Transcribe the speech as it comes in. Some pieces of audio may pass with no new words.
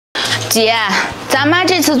姐，咱妈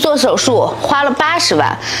这次做手术花了80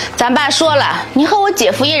万，咱爸说了，你和我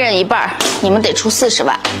姐夫一人一半，你们得出40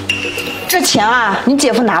万。这钱啊，你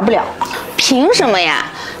姐夫拿不了。凭什么呀？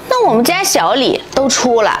那我们家小李都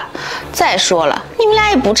出了。再说了，你们俩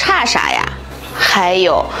也不差啥呀。还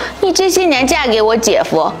有，你这些年嫁给我姐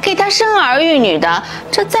夫，给他生儿育女的，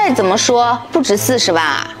这再怎么说不止40万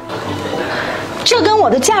啊。这跟我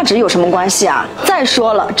的价值有什么关系啊？再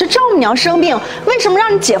说了，这丈母娘生病，为什么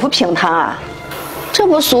让你姐夫平摊啊？这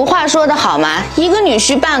不俗话说得好吗？一个女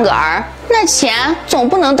婿半个儿，那钱总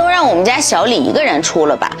不能都让我们家小李一个人出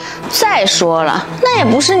了吧？再说了，那也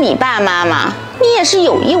不是你爸妈嘛，你也是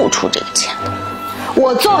有义务出这个钱的。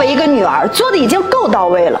我作为一个女儿，做的已经够到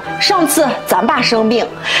位了。上次咱爸生病，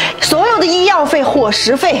所有的医药费、伙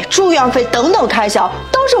食费、住院费等等开销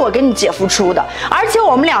都是我给你姐夫出的，而且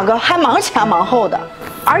我们两个还忙前忙后的。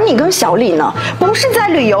而你跟小李呢，不是在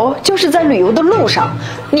旅游，就是在旅游的路上，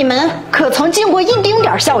你们可曾尽过一丁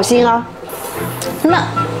点孝心啊？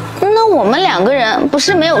那我们2个人不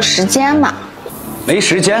是没有时间吗？没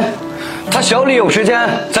时间？他小李有时间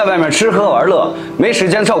在外面吃喝玩乐，没时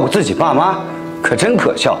间照顾自己爸妈，可真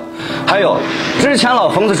可笑。还有，之前老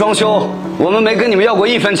房子装修，我们没跟你们要过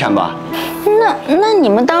1分钱吧？那你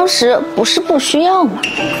们当时不是不需要吗？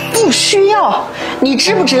不需要？你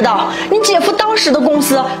知不知道，你姐夫当时的公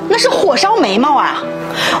司那是火烧眉毛啊！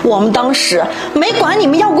我们当时没管你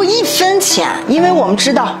们要过1分钱，因为我们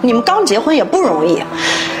知道你们刚结婚也不容易。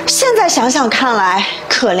现在想想看来，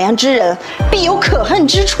可怜之人必有可恨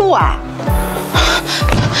之处啊！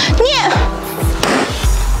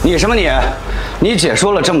你什么你？你姐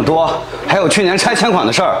说了这么多，还有去年拆迁款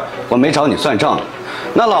的事儿，我没找你算账。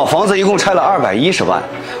那老房子一共拆了210万，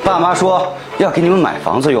爸妈说要给你们买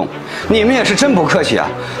房子用，你们也是真不客气啊，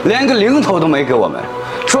连个零头都没给我们，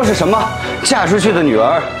说是什么嫁出去的女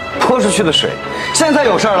儿泼出去的水，现在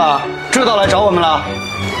有事儿了，知道来找我们了。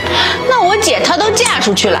那我姐她都嫁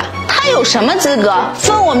出去了，她有什么资格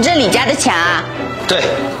分我们这李家的钱啊？对，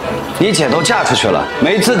你姐都嫁出去了，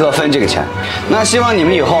没资格分这个钱。那希望你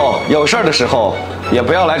们以后有事儿的时候也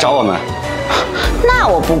不要来找我们。那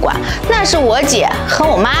我不管，那是我姐和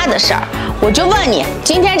我妈的事儿。我就问你，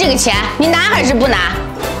今天这个钱你拿还是不拿？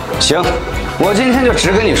行，我今天就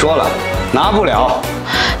直跟你说了，拿不了。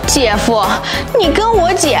姐夫，你跟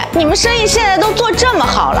我姐，你们生意现在都做这么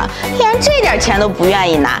好了，连这点钱都不愿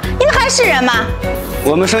意拿，你们还是人吗？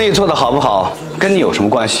我们生意做得好不好，跟你有什么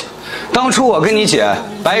关系？当初我跟你姐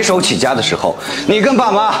白手起家的时候，你跟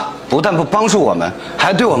爸妈不但不帮助我们，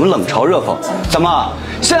还对我们冷嘲热讽。怎么，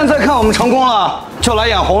现在看我们成功了，就来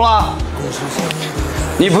眼红了？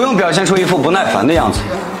你不用表现出一副不耐烦的样子。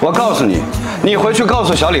我告诉你，你回去告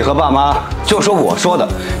诉小李和爸妈，就说我说的，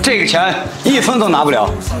这个钱1分都拿不了。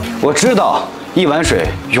我知道一碗水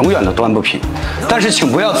永远都端不平，但是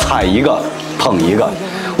请不要踩一个捧一个。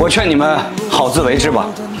我劝你们好自为之吧，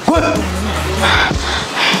滚！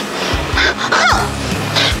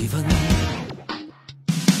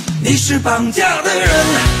你是绑架的人，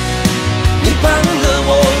你绑了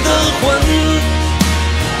我的魂，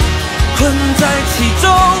困在其中。